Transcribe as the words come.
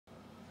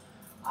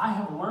I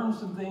have learned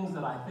some things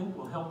that I think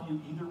will help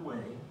you either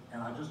way,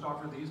 and I just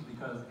offer these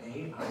because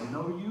A, I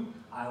know you,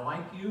 I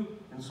like you,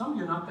 and some of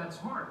you are not that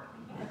smart.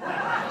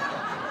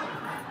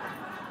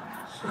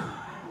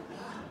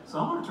 So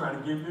I'm going to try to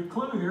give you a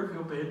clue here if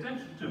you'll pay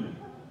attention to me.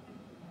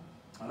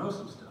 I know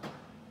some stuff.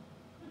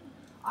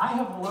 I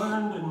have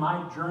learned in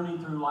my journey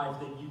through life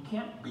that you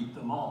can't beat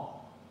them all.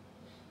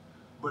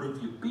 But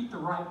if you beat the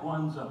right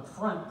ones up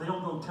front,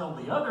 they'll go tell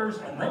the others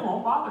and they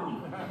won't bother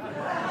you.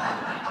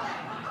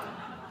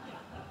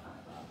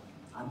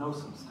 I know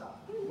some stuff.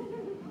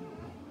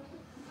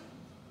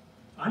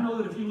 I know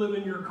that if you live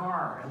in your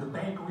car and the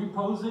bank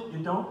repos it, you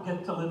don't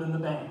get to live in the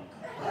bank.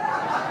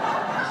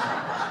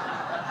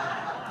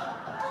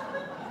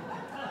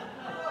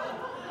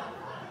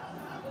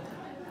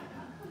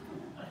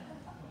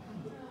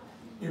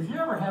 If you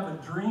ever have a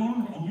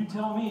dream and you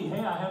tell me,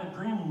 hey, I had a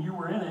dream and you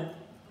were in it,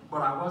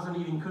 but I wasn't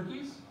eating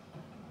cookies,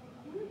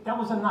 that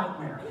was a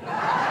nightmare.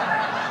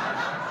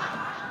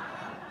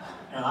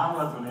 And I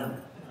wasn't in it.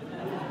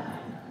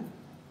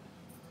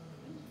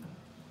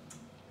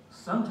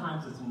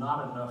 Sometimes it's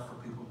not enough for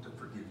people to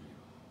forgive you.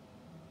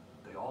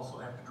 They also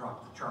have to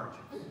drop the charges.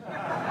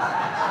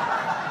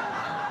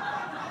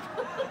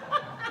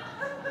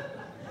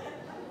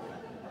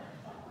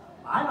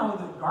 I know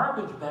that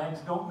garbage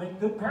bags don't make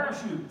good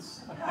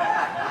parachutes.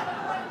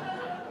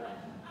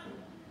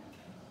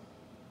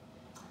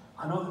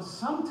 I know that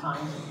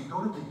sometimes if you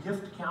go to the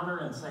gift counter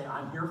and say,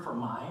 I'm here for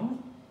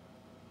mine,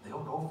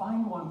 they'll go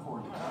find one for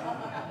you.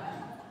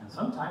 And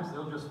sometimes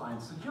they'll just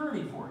find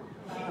security for you.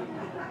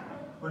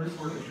 But it's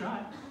worth a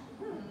shot.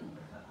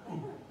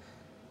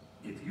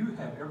 If you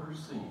have ever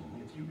seen,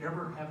 if you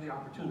ever have the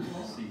opportunity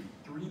to see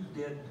 3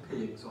 dead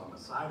pigs on the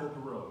side of the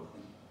road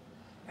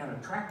and a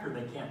tractor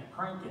they can't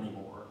crank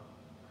anymore,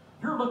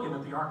 you're looking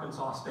at the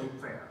Arkansas State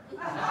Fair.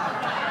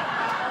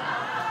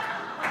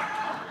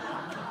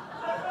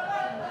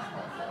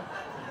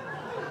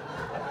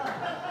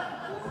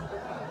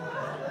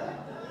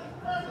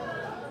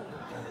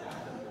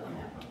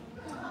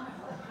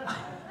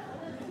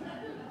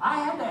 I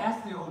had to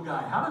ask the old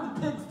guy, how did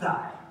the pigs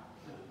die?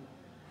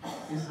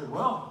 He said,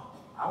 well,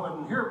 I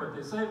wasn't here, but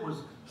they say it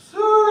was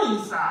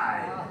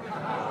suicide.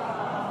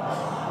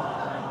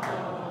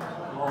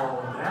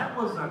 Oh, that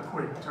was a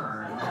quick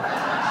turn.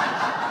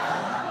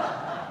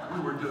 We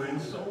were doing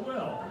so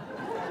well.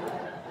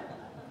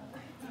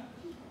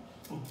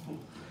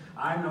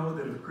 I know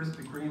that if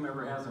Krispy Kreme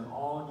ever has an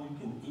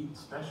all-you-can-eat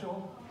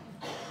special,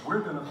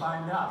 we're going to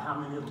find out how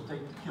many it'll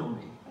take to kill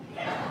me.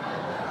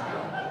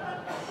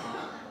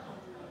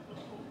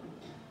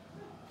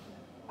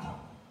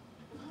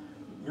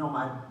 You know,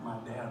 my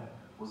dad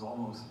was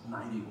almost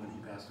 90 when he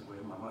passed away.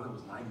 My mother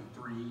was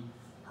 93.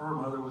 Her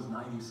mother was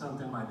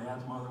 90-something. My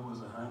dad's mother was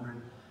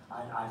 100.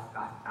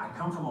 I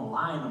come from a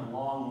line of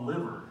long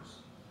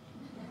livers.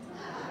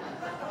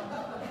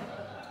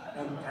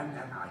 And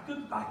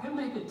I could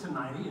make it to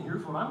 90, and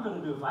here's what I'm going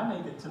to do if I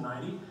make it to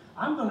 90.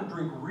 I'm going to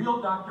drink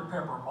real Dr.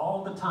 Pepper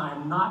all the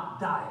time, not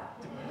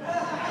diet.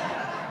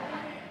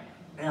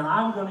 And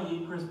I'm going to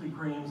eat Krispy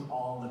Kremes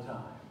all the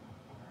time.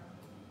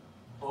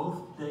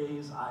 Both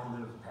days I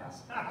live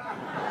past that.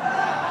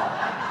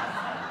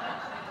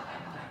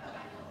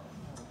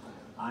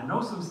 I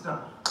know some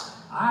stuff.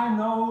 I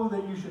know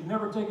that you should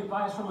never take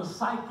advice from a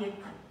psychic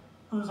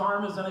whose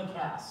arm is in a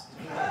cast.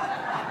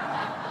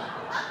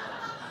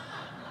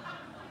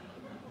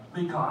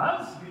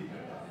 Because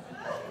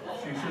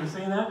she should have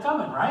seen that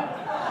coming, right?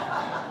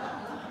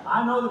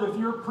 I know that if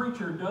your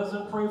preacher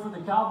doesn't pray for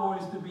the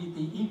Cowboys to beat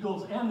the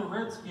Eagles and the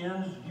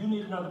Redskins, you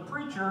need another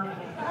preacher,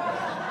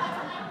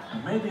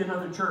 maybe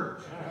another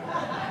church.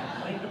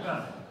 Think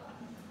about it.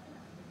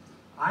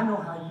 I know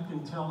how you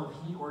can tell if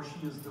he or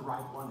she is the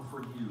right one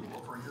for you,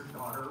 or for your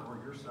daughter, or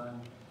your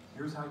son.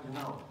 Here's how you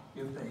know.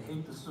 If they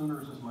hate the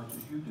Sooners as much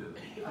as you do.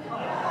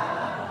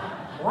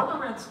 Or the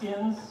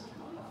Redskins,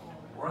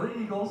 or the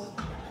Eagles.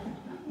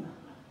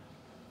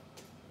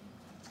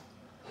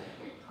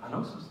 I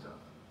know some stuff.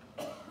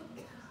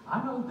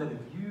 I know that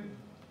if you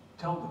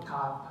tell the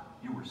cop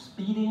you were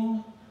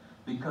speeding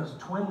because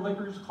Twin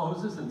Liquors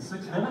closes in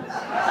 6 minutes,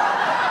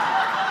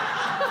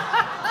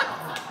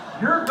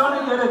 you're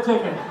gonna get a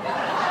ticket.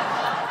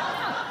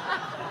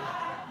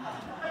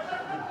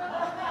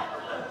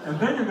 And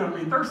then you're gonna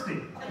be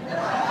thirsty.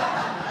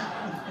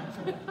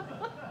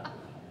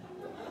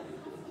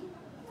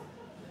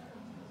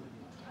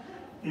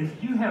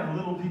 If you have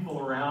little people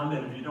around,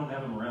 and if you don't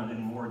have them around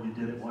anymore, you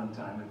did it one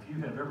time. If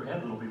you have ever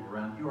had little people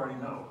around, you already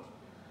know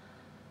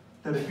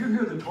that if you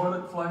hear the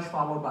toilet flush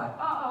followed by,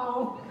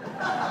 uh-oh,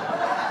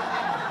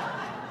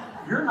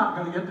 you're not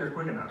going to get there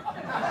quick enough.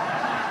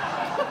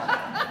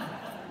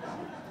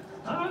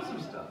 I know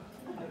some stuff.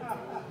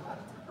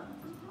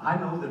 I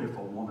know that if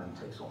a woman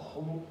takes a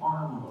whole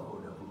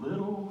armload of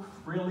little,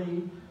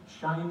 frilly,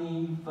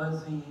 shiny,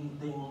 fuzzy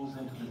things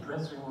into the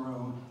dressing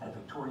room at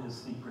Victoria's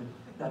Secret,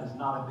 that is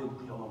not a big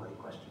deal. Nobody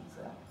questions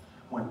that.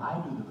 When I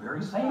do the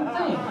very same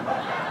thing,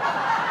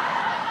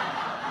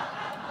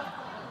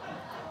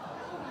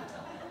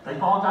 they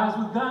call guys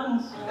with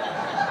guns.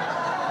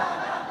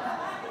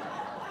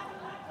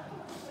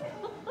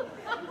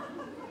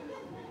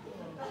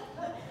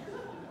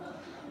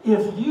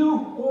 If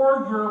you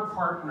or your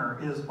partner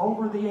is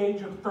over the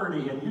age of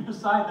 30 and you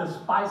decide to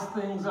spice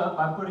things up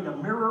by putting a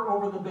mirror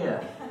over the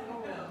bed,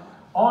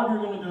 all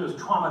you're going to do is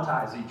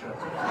traumatize each other.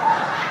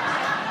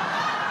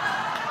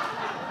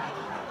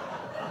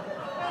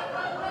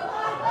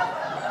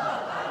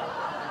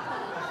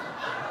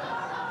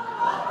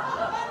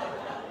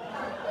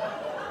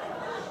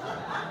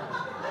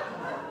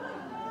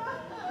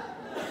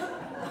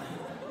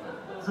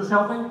 Is this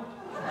helping?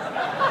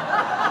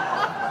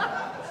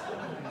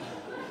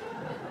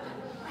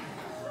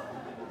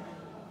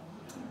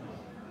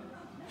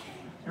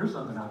 Here's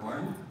something I've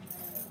learned.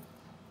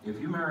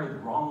 If you marry the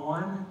wrong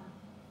one,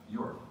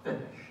 you're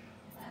finished.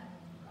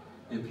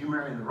 If you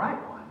marry the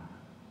right one,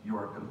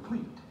 you're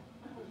complete.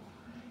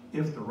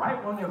 If the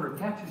right one ever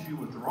catches you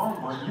with the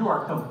wrong one, you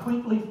are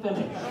completely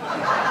finished.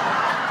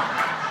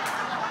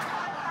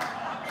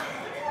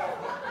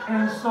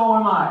 And so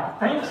am I.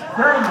 Thanks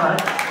very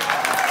much.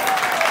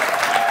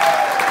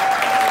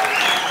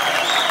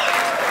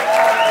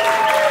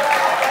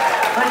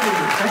 Thank you.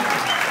 Thank you.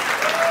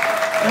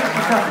 Thanks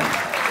for coming.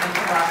 Thanks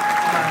a lot.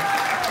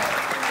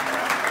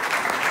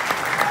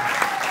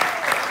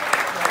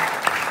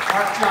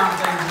 Mark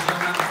Johnson.